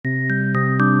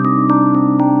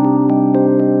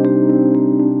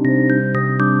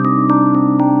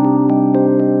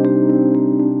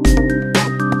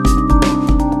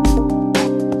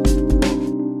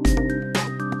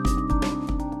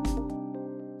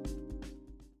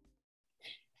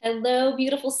Hello,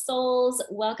 beautiful souls.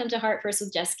 Welcome to Heart First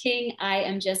with Jess King. I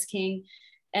am Jess King,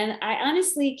 and I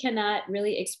honestly cannot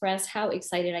really express how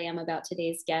excited I am about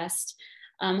today's guest.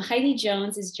 Heidi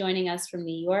Jones is joining us from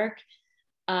New York.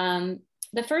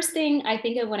 The first thing I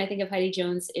think of when I think of Heidi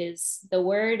Jones is the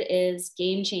word is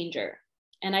game changer.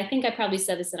 And I think I probably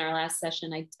said this in our last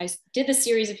session. I did this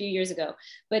series a few years ago,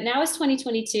 but now it's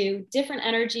 2022, different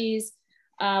energies.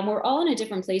 We're all in a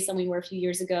different place than we were a few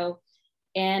years ago.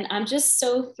 And I'm just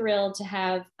so thrilled to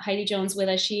have Heidi Jones with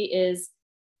us. She is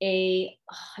I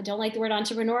don't like the word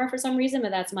entrepreneur for some reason,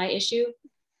 but that's my issue.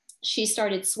 She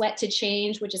started Sweat to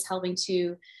Change, which is helping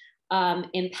to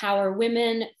empower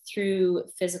women through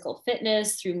physical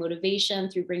fitness, through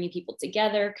motivation, through bringing people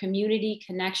together, community,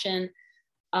 connection.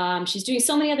 She's doing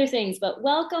so many other things, but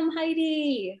welcome,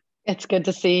 Heidi. It's good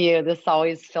to see you. This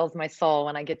always fills my soul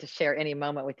when I get to share any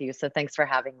moment with you. So thanks for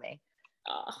having me.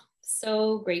 Oh,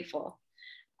 so grateful.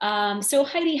 So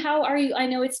Heidi, how are you? I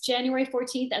know it's January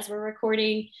 14th as we're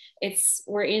recording.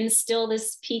 We're in still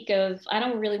this peak of, I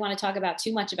don't really want to talk about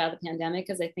too much about the pandemic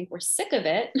because I think we're sick of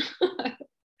it.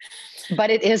 But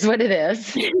it is what it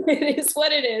is. It is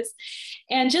what it is.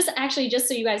 And just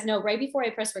so you guys know, right before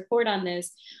I press record on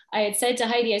this, I had said to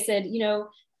Heidi, I said,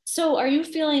 so are you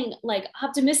feeling like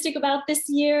optimistic about this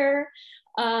year?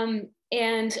 And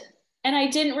I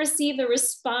didn't receive the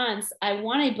response I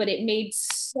wanted, but it made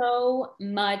so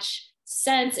much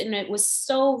sense and it was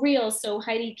so real. So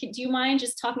Heidi, do you mind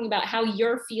just talking about how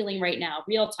you're feeling right now?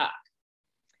 Real talk.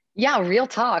 Yeah, real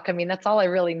talk. I mean, that's all I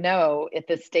really know at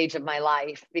this stage of my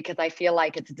life, because I feel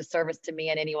like it's a disservice to me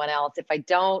and anyone else if I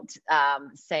don't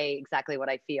say exactly what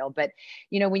I feel. But,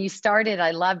 when you started,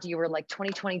 I loved, you were like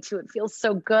 2022, it feels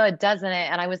so good, doesn't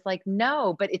it? And I was like,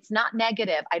 no, but it's not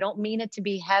negative. I don't mean it to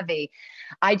be heavy.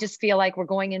 I just feel like we're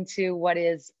going into what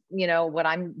is, what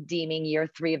I'm deeming year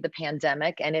 3 of the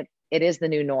pandemic. And it is the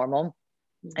new normal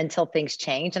until things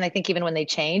change. And I think even when they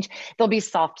change, there'll be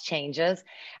soft changes.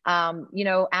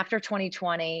 After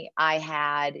 2020, I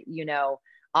had,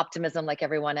 optimism like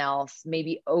everyone else,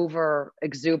 maybe over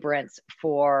exuberance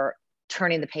for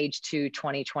turning the page to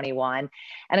 2021.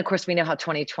 And of course, we know how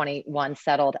 2021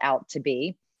 settled out to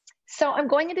be. So I'm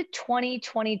going into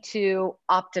 2022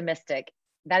 optimistic.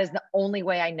 That is the only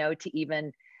way I know to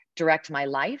even direct my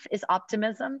life, is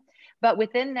optimism. But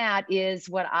within that is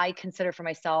what I consider for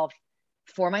myself,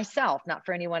 not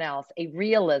for anyone else, a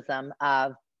realism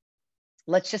of,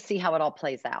 let's just see how it all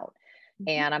plays out.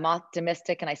 And I'm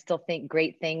optimistic, and I still think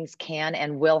great things can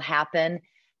and will happen,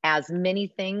 as many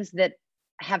things that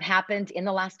have happened in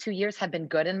the last 2 years have been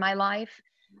good in my life.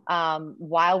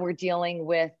 While we're dealing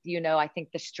with, I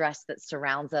think the stress that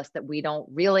surrounds us, that we don't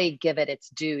really give it its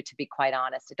due, to be quite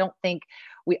honest. I don't think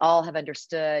we all have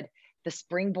understood the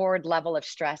springboard level of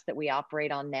stress that we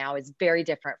operate on now is very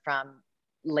different from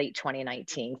late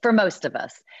 2019 for most of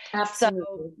us.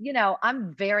 Absolutely. So,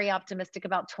 I'm very optimistic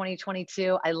about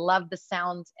 2022. I love the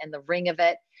sound and the ring of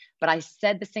it, but I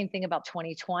said the same thing about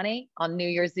 2020 on New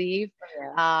Year's Eve.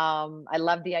 Yeah. I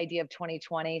love the idea of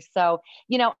 2020. So,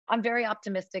 I'm very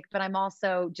optimistic, but I'm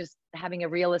also just having a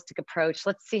realistic approach.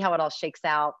 Let's see how it all shakes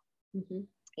out.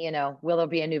 Will there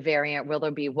be a new variant? Will there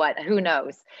be what? Who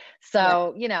knows?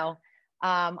 So,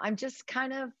 I'm just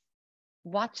kind of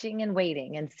watching and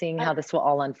waiting and seeing how this will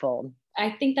all unfold.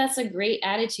 I think that's a great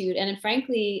attitude. And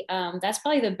frankly, that's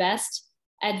probably the best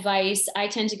advice. I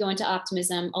tend to go into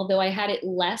optimism, although I had it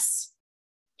less.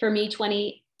 For me,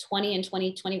 2020 and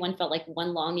 2021 felt like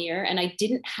one long year. And I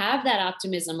didn't have that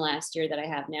optimism last year that I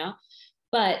have now.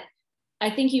 But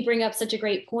I think you bring up such a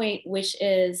great point, which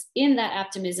is, in that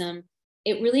optimism,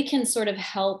 it really can sort of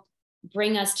help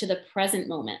bring us to the present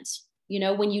moment.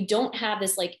 When you don't have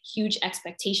this like huge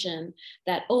expectation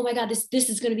that, oh my God, this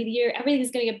is going to be the year, everything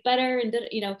is going to get better, and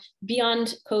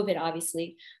beyond COVID,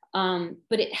 obviously.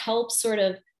 But it helps sort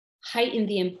of heighten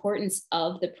the importance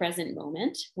of the present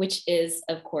moment, which is,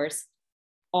 of course,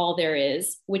 all there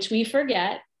is, which we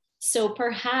forget. So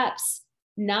perhaps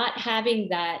not having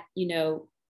that,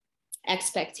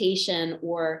 expectation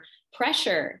or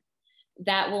pressure,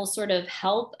 that will sort of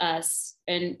help us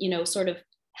and, sort of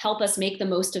help us make the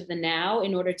most of the now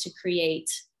in order to create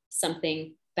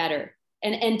something better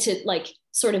and to like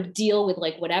sort of deal with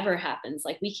like whatever happens.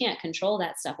 Like, we can't control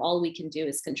that stuff. All we can do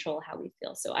is control how we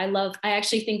feel. So I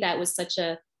actually think that was such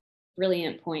a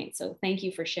brilliant point. So thank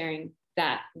you for sharing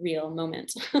that real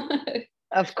moment.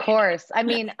 Of course. I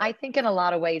mean, I think in a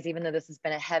lot of ways, even though this has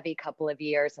been a heavy couple of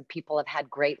years and people have had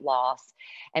great loss,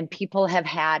 and people have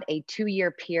had a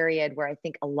 2-year period where I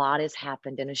think a lot has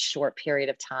happened in a short period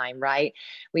of time, right?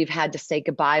 We've had to say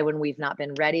goodbye when we've not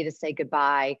been ready to say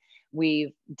goodbye.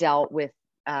 We've dealt with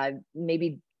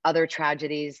maybe other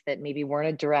tragedies that maybe weren't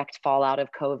a direct fallout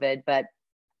of COVID, but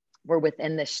were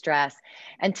within this stress.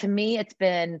 And to me, it's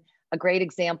been a great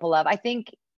example of, I think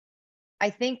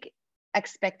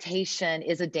expectation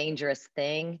is a dangerous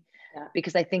thing. Yeah.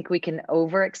 Because I think we can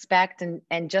over expect,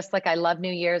 and just like I love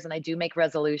New Year's and I do make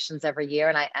resolutions every year,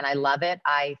 and I love it.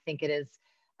 I think it is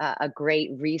a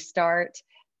great restart.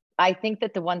 I think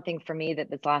that the one thing for me that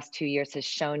this last 2 years has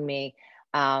shown me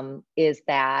is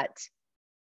that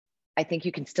I think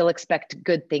you can still expect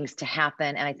good things to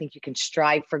happen. And I think you can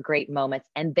strive for great moments,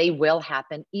 and they will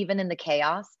happen even in the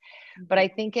chaos. But I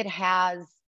think it has,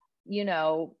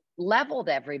 leveled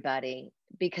everybody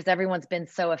because everyone's been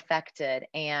so affected.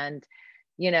 And,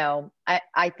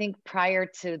 I think prior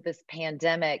to this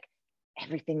pandemic,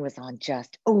 everything was on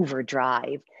just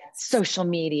overdrive. Social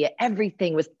media,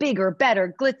 everything was bigger,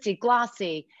 better, glitzy,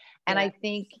 glossy. And I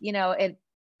think, a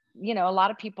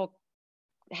lot of people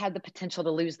had the potential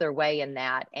to lose their way in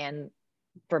that. And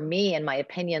for me, in my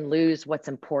opinion, lose what's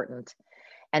important.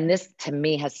 And this to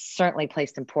me has certainly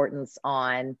placed importance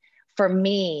on, for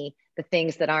me, the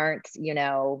things that aren't,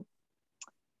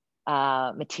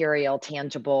 material,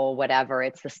 tangible, whatever.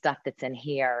 It's the stuff that's in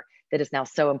here that is now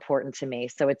so important to me.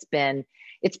 So it's been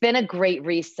a great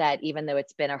reset, even though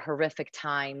it's been a horrific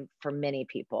time for many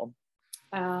people.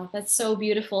 Wow, that's so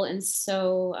beautiful and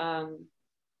so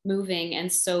moving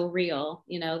and so real.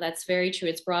 That's very true.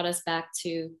 It's brought us back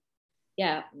to,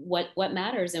 yeah, what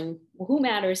matters and who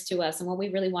matters to us and what we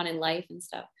really want in life and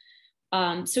stuff.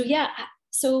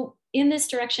 So in this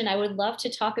direction, I would love to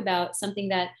talk about something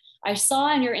that I saw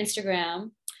on your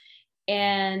Instagram.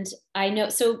 And I know,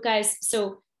 so guys,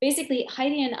 so basically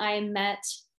Heidi and I met,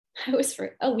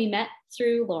 we met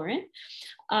through Lauren.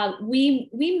 We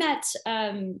met,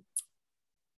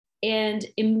 and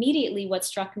immediately what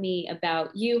struck me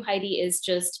about you, Heidi, is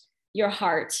just your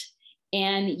heart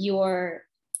and your,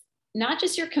 not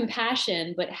just your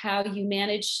compassion, but how you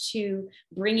managed to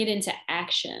bring it into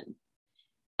action.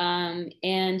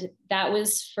 And that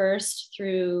was first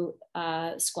through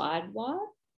Squad WOD,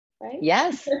 right?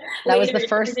 Yes, that was the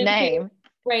first name.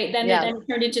 Right, then it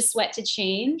turned into Sweat to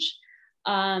Change.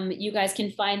 You guys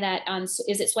can find that on,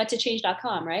 is it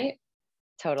sweattochange.com, right?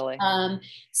 Totally.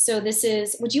 So this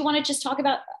is, would you want to just talk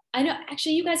about, I know,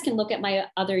 actually you guys can look at my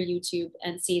other YouTube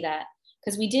and see that,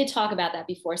 because we did talk about that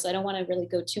before, so I don't want to really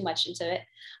go too much into it.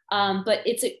 But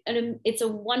it's a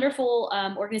wonderful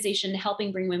organization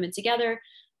helping bring women together,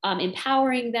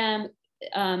 empowering them,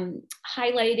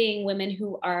 highlighting women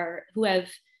who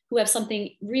have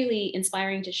something really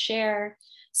inspiring to share.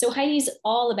 So Heidi's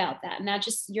all about that, not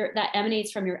just that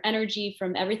emanates from your energy,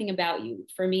 from everything about you,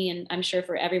 for me, and I'm sure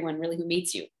for everyone really who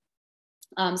meets you.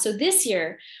 So this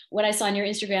year, what I saw on your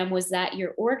Instagram was that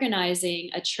you're organizing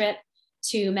a trip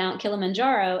to Mount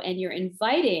Kilimanjaro, and you're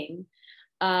inviting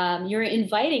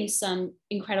some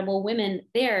incredible women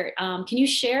there. Can you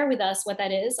share with us what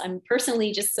that is? I'm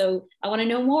personally I want to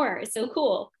know more. It's so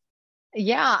cool.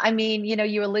 Yeah, I mean,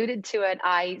 you alluded to it.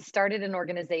 I started an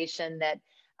organization that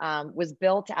was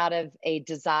built out of a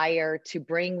desire to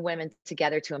bring women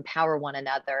together to empower one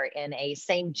another in a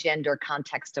same gender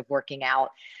context of working out,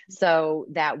 so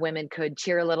that women could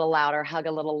cheer a little louder, hug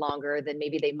a little longer than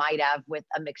maybe they might have with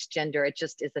a mixed gender. It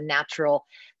just is a natural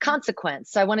consequence.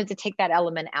 So I wanted to take that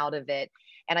element out of it.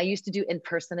 And I used to do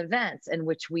in-person events in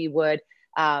which we would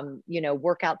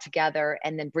work out together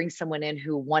and then bring someone in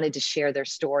who wanted to share their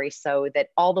story, so that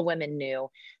all the women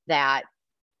knew that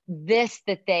this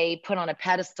that they put on a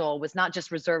pedestal was not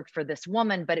just reserved for this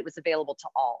woman, but it was available to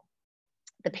all.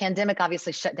 The pandemic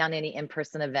obviously shut down any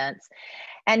in-person events.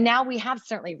 And now we have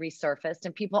certainly resurfaced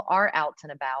and people are out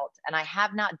and about. And I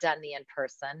have not done the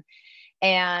in-person.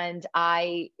 And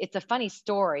it's a funny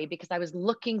story because I was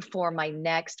looking for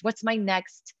what's my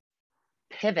next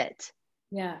pivot?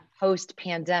 Yeah. Post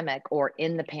pandemic or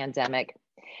in the pandemic.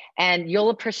 And you'll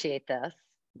appreciate this.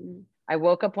 I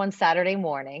woke up one Saturday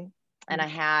morning and I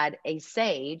had a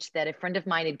sage that a friend of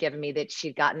mine had given me that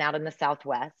she'd gotten out in the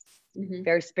Southwest.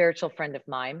 Very spiritual friend of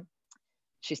mine.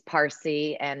 She's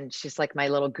Parsi and she's like my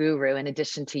little guru in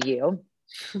addition to you.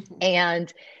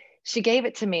 And she gave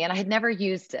it to me and I had never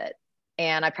used it.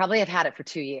 And I probably have had it for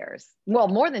 2 years. Well,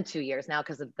 more than 2 years now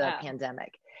because of the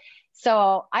pandemic.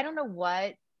 So I don't know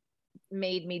what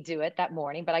made me do it that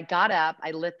morning, but I got up,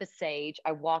 I lit the sage,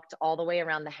 I walked all the way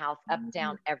around the house, up,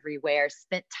 down, everywhere,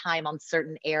 spent time on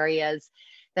certain areas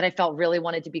that I felt really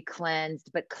wanted to be cleansed,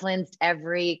 but cleansed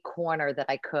every corner that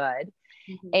I could.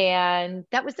 And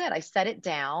that was it. I set it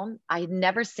down. I had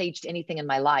never saged anything in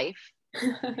my life.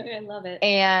 I love it.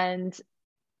 And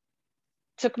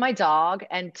took my dog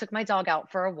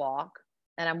out for a walk,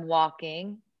 and I'm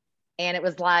walking, and it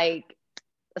was like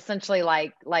essentially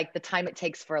like the time it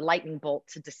takes for a lightning bolt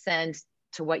to descend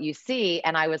to what you see.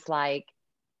 And I was like,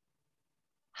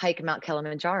 hike Mount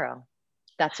Kilimanjaro.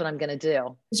 That's what I'm going to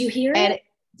do. Did you hear And it?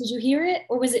 Did you hear it?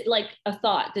 Or was it like a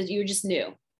thought that you just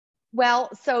knew? well,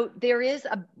 so there is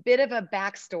a bit of a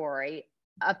backstory.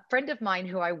 A friend of mine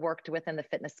who I worked with in the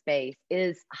fitness space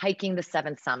is hiking the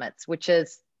Seven Summits, which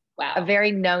is a Wow.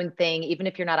 very known thing. Even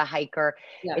if you're not a hiker,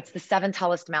 Yeah. it's the seven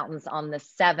tallest mountains on the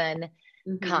seven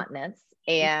continents.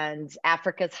 And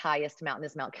Africa's highest mountain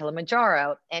is Mount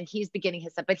Kilimanjaro. And he's beginning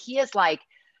his, but he is like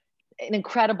an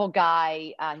incredible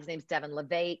guy. His name's Devin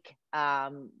LeVake.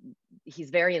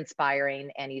 He's very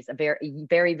inspiring, and he's a very,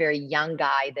 very, very young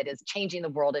guy that is changing the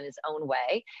world in his own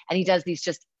way. And he does these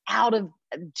just out of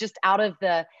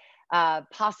the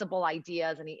possible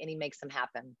ideas, and he makes them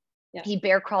happen. Yeah. He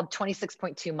bear crawled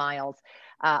 26.2 miles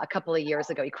a couple of years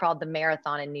ago. He crawled the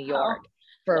marathon in New York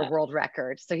for a world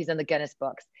record. So he's in the Guinness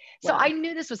books. So I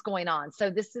knew this was going on.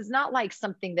 So this is not like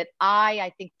something that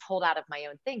I think pulled out of my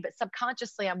own thing, but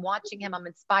subconsciously I'm watching him, I'm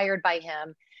inspired by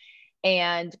him.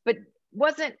 And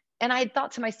I had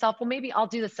thought to myself, well, maybe I'll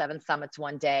do the seven summits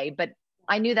one day, but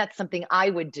I knew that's something I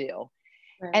would do.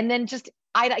 Right. And then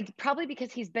I probably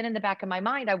because he's been in the back of my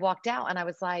mind, I walked out and I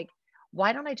was like,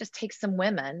 why don't I just take some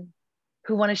women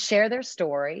who want to share their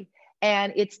story?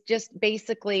 And it's just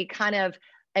basically kind of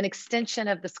an extension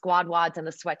of the Squad WODs and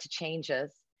the Sweat to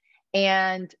Changes.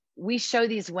 And we show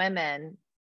these women,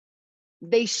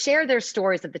 they share their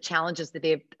stories of the challenges that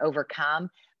they've overcome,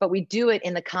 but we do it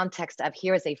in the context of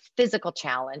here is a physical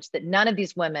challenge that none of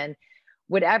these women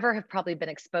would ever have probably been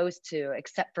exposed to,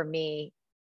 except for me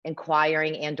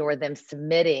inquiring and or them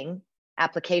submitting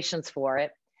applications for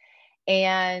it.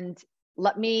 And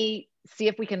let me see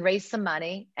if we can raise some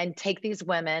money and take these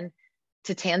women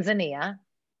to Tanzania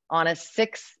on a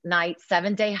 6-night,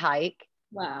 7-day hike.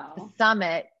 Wow. To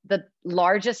summit the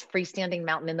largest freestanding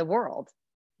mountain in the world.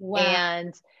 Wow.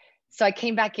 And so I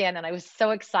came back in and I was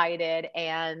so excited.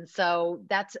 And so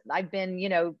I've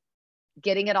been,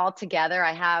 getting it all together.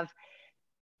 I have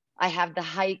the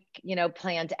hike,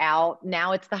 planned out.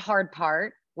 Now it's the hard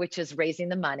part, which is raising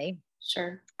the money.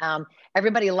 Sure.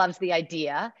 Everybody loves the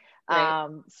idea. Right.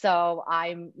 So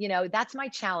I'm, that's my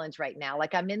challenge right now.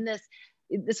 Like I'm in this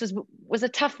was a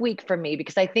tough week for me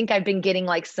because I think I've been getting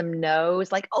like some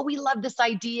no's, like, oh, we love this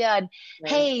idea. And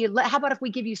right. Hey, how about if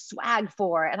we give you swag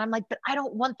for it? And I'm like, but I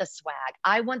don't want the swag.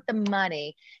 I want the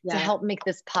money to help make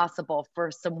this possible for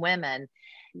some women.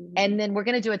 Mm-hmm. And then we're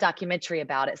going to do a documentary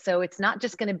about it. So it's not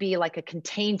just going to be like a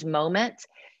contained moment,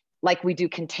 like we do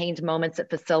contained moments at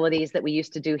facilities that we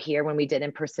used to do here when we did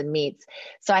in-person meets.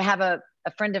 So I have a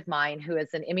friend of mine who is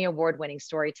an Emmy award-winning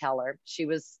storyteller. She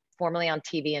was formerly on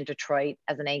TV in Detroit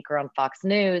as an anchor on Fox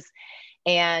News.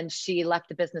 And she left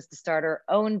the business to start her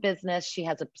own business. She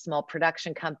has a small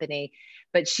production company,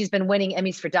 but she's been winning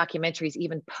Emmys for documentaries,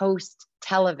 even post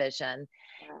television.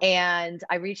 Wow. And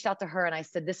I reached out to her and I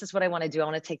said, this is what I want to do. I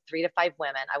want to take 3 to 5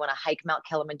 women. I want to hike Mount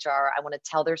Kilimanjaro. I want to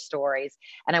tell their stories.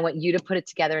 And I want you to put it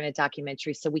together in a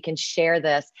documentary so we can share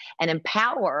this and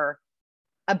empower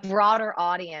a broader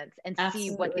audience and Absolutely.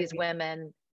 See what these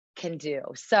women can do.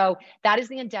 So that is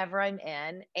the endeavor I'm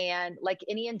in. And like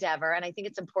any endeavor, and I think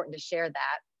it's important to share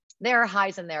that, there are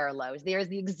highs and there are lows. There's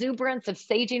the exuberance of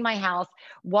saging my house,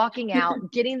 walking out,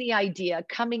 getting the idea,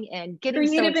 coming in, getting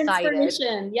creative so excited.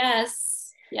 Inspiration.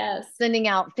 Yes. Yes. Sending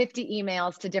out 50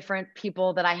 emails to different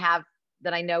people that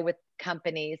I know with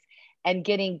companies and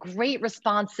getting great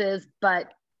responses, but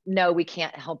no, we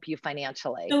can't help you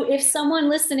financially. So if someone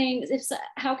listening,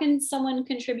 how can someone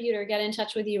contribute or get in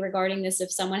touch with you regarding this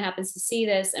if someone happens to see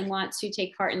this and wants to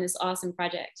take part in this awesome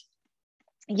project?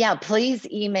 Yeah, please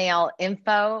email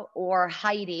info or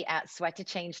Heidi at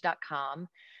sweattochange.com.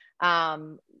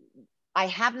 I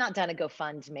have not done a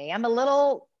GoFundMe. I'm a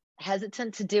little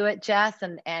hesitant to do it, Jess,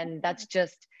 and that's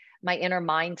just my inner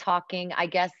mind talking. I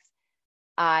guess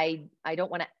I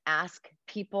don't want to ask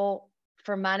people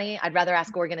for money. I'd rather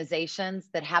ask organizations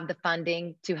that have the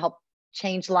funding to help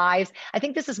change lives. I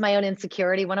think this is my own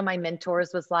insecurity. One of my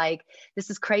mentors was like, this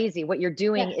is crazy. What you're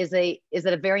doing is it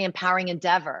a very empowering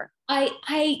endeavor.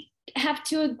 I have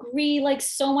to agree like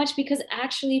so much because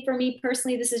actually for me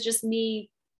personally, this is just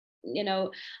me,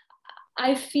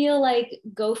 I feel like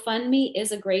GoFundMe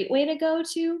is a great way to go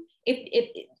to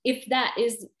if that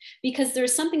is, because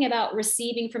there's something about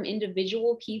receiving from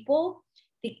individual people,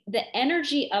 the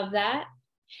energy of that,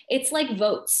 it's like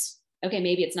votes. Okay,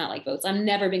 maybe it's not like votes. I've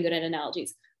never been good at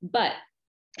analogies, but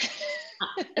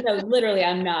No, literally,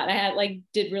 I'm not. I had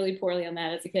did really poorly on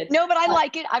that as a kid. No, but I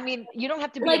like it. I mean, you don't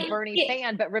have to be Like a Bernie it,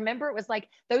 fan, but remember it was like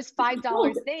those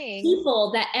 $5 things.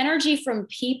 people, that energy from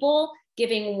people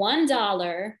giving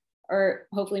 $1 or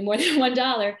hopefully more than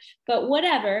 $1, but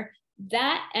whatever,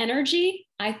 that energy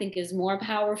I think is more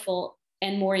powerful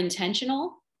and more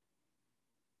intentional.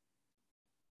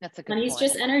 That's a good Money's point.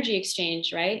 just energy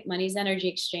exchange, right? Money's energy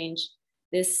exchange.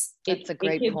 That's a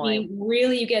great it could point. be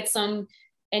really, you get some,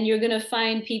 and you're going to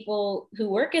find people who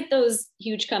work at those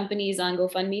huge companies on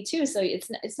GoFundMe too. So it's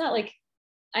not like,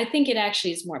 I think it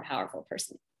actually is more powerful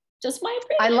personally. Just my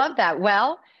opinion. I love that.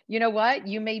 Well, you know what?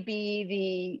 You may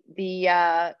be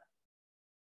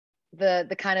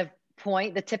the kind of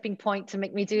point, the tipping point to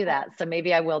make me do that. So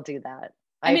maybe I will do that.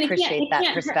 I mean, appreciate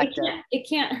that perspective. It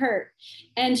can't hurt.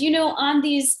 And, you know, on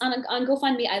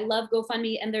GoFundMe, I love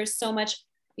GoFundMe, and there's so much,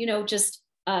 you know, just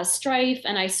strife.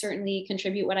 And I certainly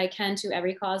contribute what I can to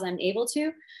every cause I'm able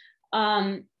to.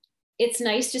 It's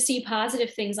nice to see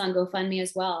positive things on GoFundMe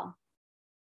as well.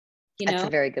 You know, that's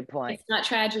a very good point. It's not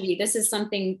tragedy. This is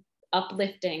something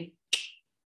uplifting.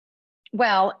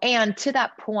 Well, and to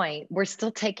that point, we're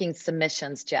still taking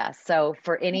submissions, Jess. So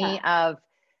for any of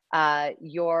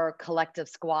your collective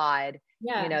squad,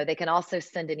 you know, they can also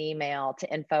send an email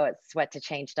to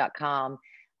info@sweattochange.com.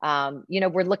 You know,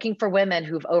 we're looking for women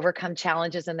who've overcome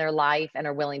challenges in their life and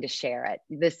are willing to share it.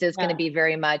 This is going to be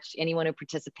very much, anyone who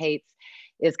participates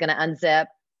is going to unzip,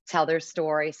 tell their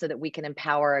story so that we can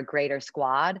empower a greater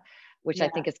squad, which I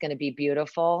think is going to be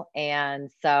beautiful.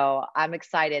 And so I'm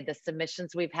excited. The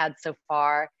submissions we've had so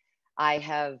far, I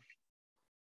have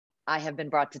been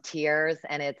brought to tears,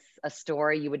 and it's a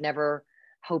story you would never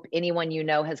hope anyone you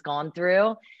know has gone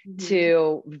through,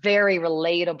 to very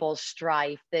relatable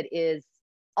strife that is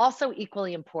also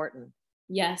equally important.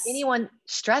 Yes.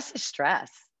 Stress is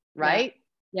stress, right?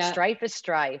 Yeah. Strife is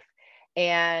strife.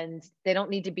 And they don't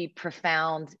need to be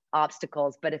profound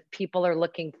obstacles, but if people are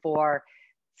looking for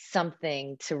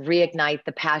something to reignite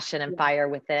the passion and fire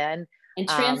within, and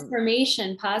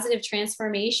transformation, positive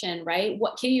transformation, right?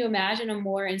 What can you imagine a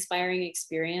more inspiring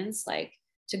experience, like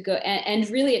to go and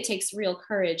really it takes real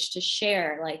courage to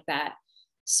share like that.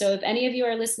 So if any of you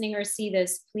are listening or see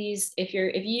this, please, if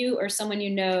you or someone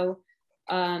you know,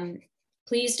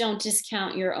 please don't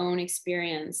discount your own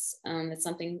experience. It's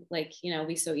something like, you know,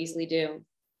 we so easily do.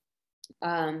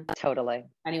 Totally.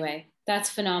 Anyway, that's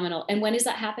phenomenal. And when is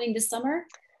that happening this summer?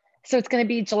 So it's going to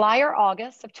be July or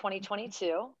August of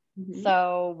 2022.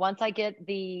 So once I get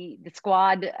the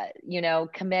squad, you know,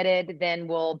 committed, then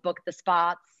we'll book the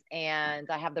spots, and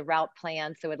I have the route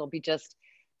plan. So it'll be just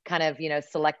kind of, you know,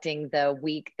 selecting the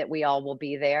week that we all will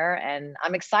be there. And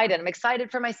I'm excited. I'm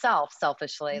excited for myself,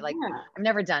 selfishly. Like I've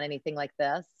never done anything like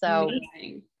this. So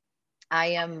amazing. I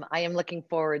am looking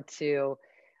forward to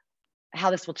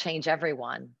how this will change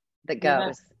everyone that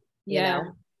goes, you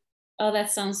know? Oh,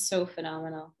 that sounds so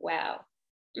phenomenal. Wow.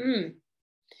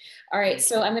 All right,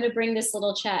 so I'm going to bring this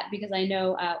little chat because I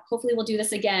know hopefully we'll do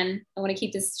this again. I want to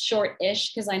keep this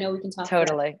short-ish because I know we can talk.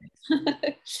 Totally.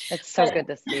 It's so good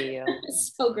to see you.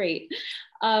 So great.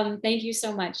 Thank you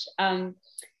so much. Can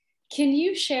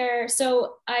you share?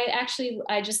 So I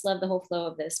just love the whole flow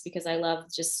of this because I love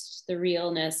just the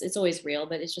realness. It's always real,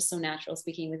 but it's just so natural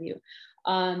speaking with you.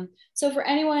 So for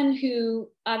anyone who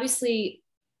obviously,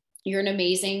 you're an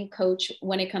amazing coach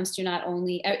when it comes to not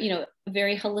only, you know, a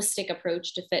very holistic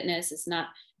approach to fitness. It's not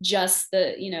just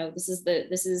the, you know, this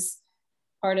is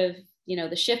part of, you know,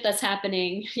 the shift that's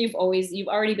happening. You've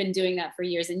already been doing that for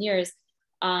years and years.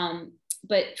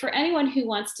 But for anyone who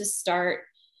wants to start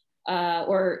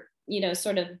or, you know,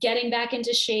 sort of getting back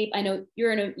into shape, I know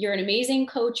you're an amazing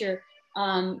coach.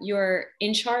 You're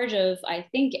in charge of, I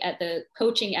think, at the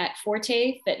coaching at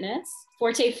Forte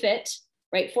Fit,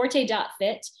 right?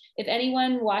 Forte.fit. If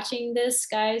anyone watching this,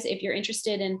 guys, if you're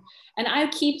interested in, and I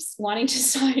keep wanting to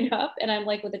sign up, and I'm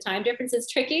like, with the time difference, it's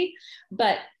tricky,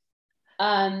 but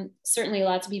certainly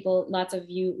lots of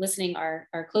you listening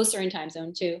are closer in time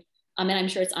zone too. And I'm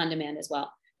sure it's on demand as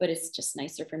well, but it's just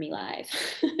nicer for me live.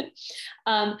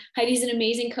 Heidi's an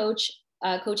amazing coach,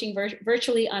 coaching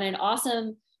virtually on an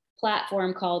awesome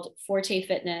platform called Forte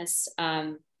Fitness,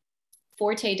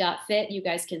 Forte.fit. You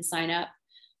guys can sign up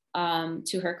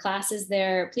to her classes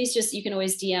there. Please you can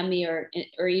always DM me or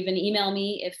even email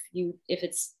me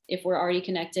if we're already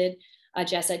connected,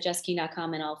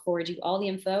 jess@jessking.com, and I'll forward you all the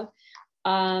info.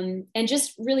 And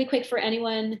just really quick for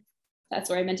anyone, that's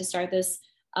where I meant to start this,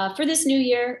 for this new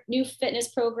year, new fitness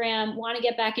program, want to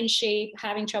get back in shape,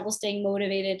 having trouble staying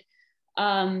motivated.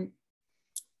 I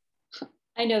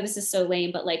know this is so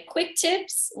lame, but like quick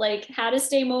tips, like how to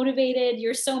stay motivated.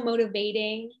 You're so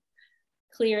motivating.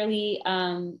 clearly,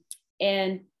 and,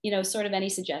 sort of any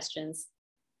suggestions?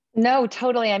 No,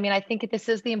 totally. I mean, I think this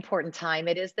is the important time.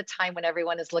 It is the time when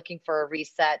everyone is looking for a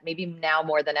reset, maybe now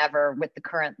more than ever with the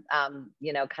current, kind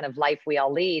of life we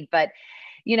all lead. But,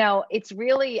 it's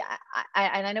really,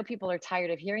 and I know people are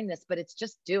tired of hearing this, but it's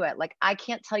just do it. Like, I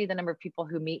can't tell you the number of people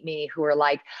who meet me who are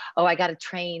like, oh, I got to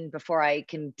train before I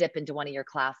can dip into one of your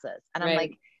classes. And I'm Right.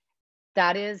 like,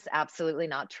 that is absolutely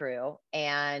not true.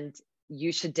 And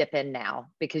you should dip in now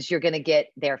because you're going to get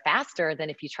there faster than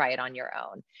if you try it on your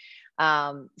own.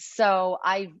 So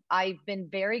I've been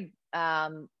very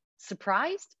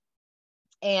surprised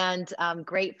and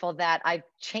grateful that I've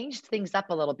changed things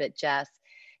up a little bit, Jess.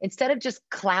 Instead of just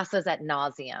classes at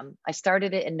nauseum, I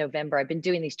started it in November. I've been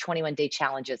doing these 21-day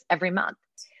challenges every month.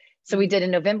 So we did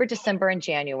in November, December, and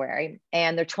January,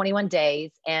 and they're 21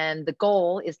 days. And the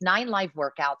goal is 9 live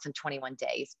workouts in 21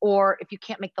 days. Or if you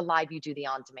can't make the live, you do the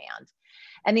on demand.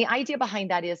 And the idea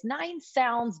behind that is 9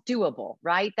 sounds doable,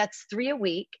 right? That's 3 a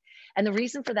week. And the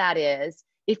reason for that is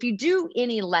if you do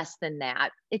any less than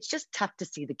that, it's just tough to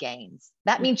see the gains.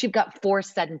 That means you've got 4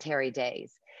 sedentary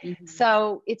days. Mm-hmm.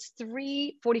 So it's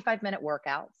 3 45-minute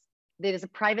workouts. There is a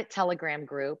private Telegram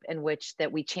group in which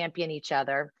that we champion each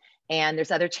other. And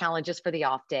there's other challenges for the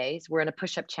off days. We're in a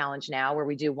push-up challenge now where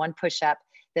we do 1 push-up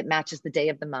that matches the day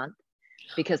of the month,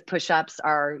 because push-ups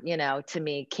are, to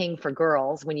me, king for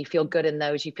girls. When you feel good in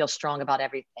those, you feel strong about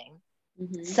everything.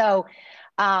 Mm-hmm. So,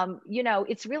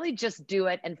 it's really just do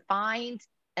it and find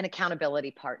an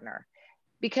accountability partner,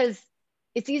 because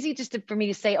it's easy for me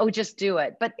to say, oh, just do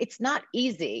it, but it's not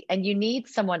easy and you need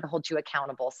someone to hold you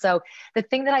accountable. So the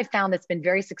thing that I found that's been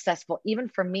very successful, even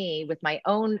for me with my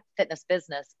own fitness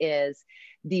business, is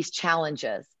these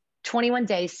challenges. 21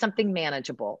 days, something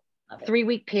manageable,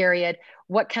 3-week period.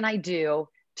 What can I do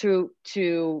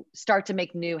to start to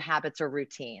make new habits or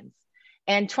routines?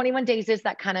 And 21 days is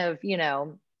that kind of,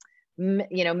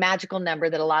 magical number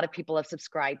that a lot of people have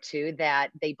subscribed to, that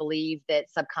they believe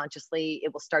that subconsciously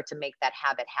it will start to make that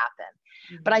habit happen.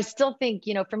 Mm-hmm. But I still think,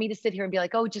 for me to sit here and be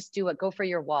like, oh, just do it, go for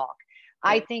your walk.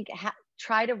 Right. I think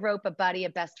try to rope a buddy, a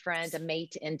best friend, a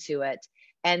mate into it.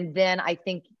 And then I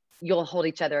think you'll hold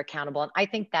each other accountable. And I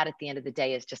think that at the end of the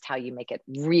day is just how you make it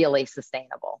really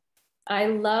sustainable. I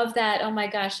love that. Oh my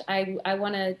gosh. I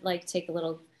want to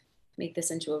make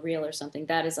this into a reel or something.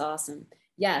 That is awesome.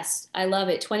 Yes, I love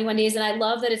it. 21 days. And I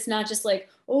love that it's not just like,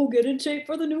 oh, get in shape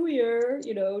for the new year,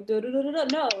 No,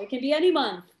 it can be any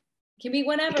month. It can be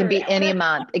whenever. It can be any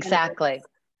month. Exactly.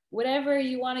 Whatever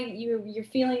you want to, you're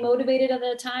feeling motivated at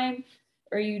that time,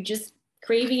 or you just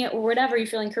craving it, or whatever, you're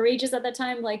feeling courageous at that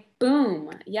time, like,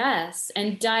 boom. Yes.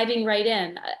 And diving right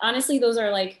in. Honestly,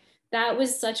 that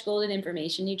was such golden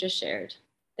information you just shared.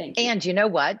 Thank you. And you know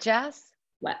what, Jess?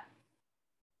 What?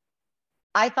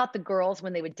 I thought the girls,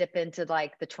 when they would dip into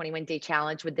like the 21-day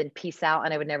challenge, would then peace out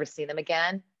and I would never see them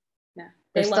again. Yeah.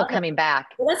 They're still coming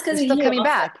back. Well, that's because they're still coming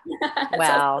back.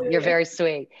 Wow, you're very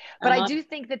sweet. But I do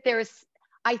think that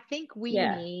I think we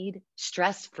need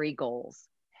stress-free goals.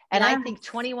 And I think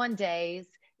 21 days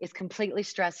is completely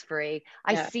stress-free.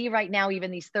 I see right now,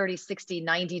 even these 30, 60,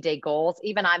 90-day goals,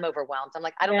 even I'm overwhelmed. I'm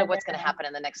like, I don't know what's going to happen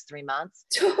in the next 3 months.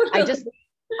 Totally.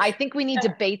 I think we need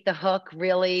to bait the hook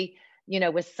really,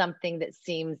 with something that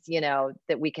seems,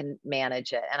 that we can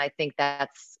manage it. And I think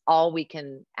that's all we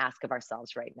can ask of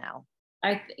ourselves right now.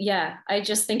 I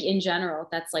just think in general,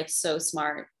 that's like so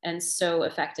smart and so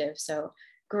effective. So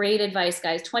great advice,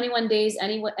 guys. 21 days,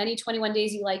 any 21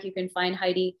 days you like, you can find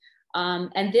Heidi.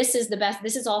 And this is the best.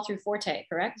 This is all through Forte,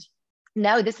 correct?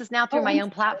 No, this is now through my own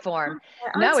platform.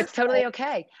 No, it's totally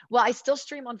okay. Well, I still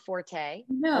stream on Forte,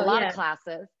 a lot of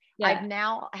classes. Yeah. I've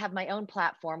now have my own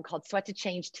platform called Sweat to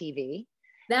Change TV.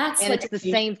 It's the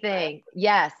same thing.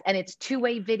 Yes. And it's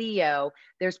 2-way video.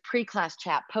 There's pre-class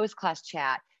chat, post-class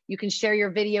chat. You can share your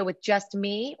video with just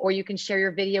me, or you can share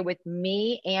your video with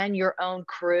me and your own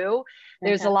crew.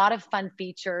 There's a lot of fun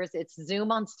features. It's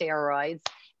Zoom on steroids.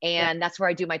 And that's where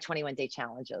I do my 21-day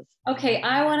challenges. Okay.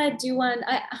 I want to do one.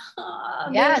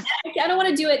 Yes. I don't want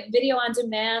to do it video on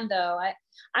demand though.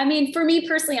 I mean, for me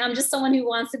personally, I'm just someone who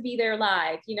wants to be there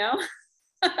live,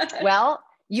 Well,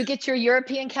 you get your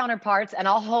European counterparts and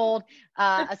I'll hold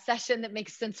a session that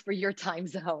makes sense for your time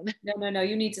zone. No.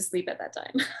 You need to sleep at that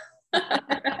time.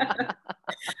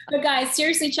 But guys,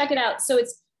 seriously, check it out. So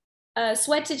it's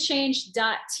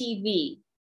sweattochange.tv.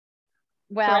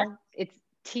 Well, correct? It's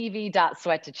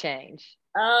tv.sweattochange.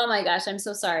 Oh my gosh, I'm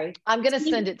so sorry. I'm going to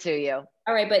send it to you.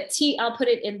 All right, but I'll put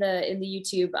it in the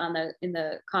YouTube in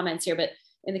the comments here, but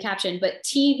in the caption, but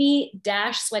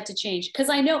TV-sweat to change. Cause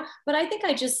I know, but I think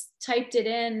I just typed it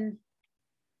in.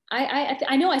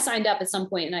 I know I signed up at some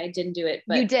point and I didn't do it,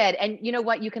 but you did. And you know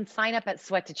what? You can sign up at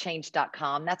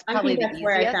sweattochange.com. That's I probably think the that's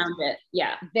where I easiest. found it.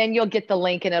 Yeah. Then you'll get the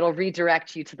link and it'll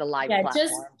redirect you to the live Yeah.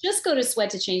 platform. Just go to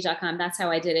sweattochange.com. That's how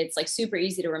I did it. It's like super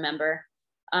easy to remember.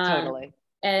 Totally.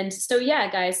 And so, yeah,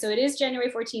 guys, so it is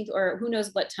January 14th, or who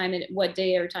knows what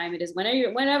day or time it is.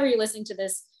 Whenever you're listening to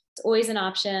this, it's always an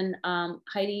option.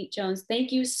 Heidi Jones,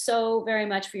 thank you so very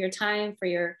much for your time, for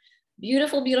your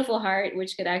beautiful, beautiful heart,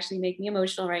 which could actually make me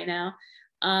emotional right now.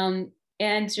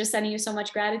 And just sending you so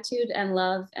much gratitude and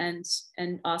love and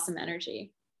awesome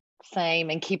energy. Same.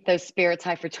 And keep those spirits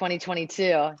high for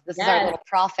 2022. This is our Yes. little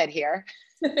prophet here.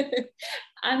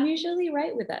 I'm usually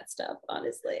right with that stuff,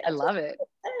 honestly. I love it.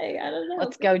 Hey, I don't know.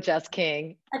 Let's go, Jess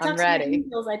King. I'm ready. To my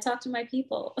angels. I talk to my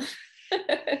people.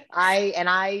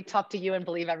 I talk to you and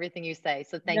believe everything you say.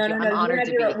 So thank you. I'm honored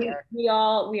to be here. We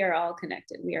are all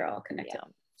connected. We are all connected. Yeah.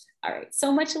 All right.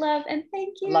 So much love and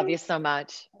thank you. Love you so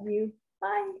much. Love you.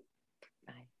 Bye.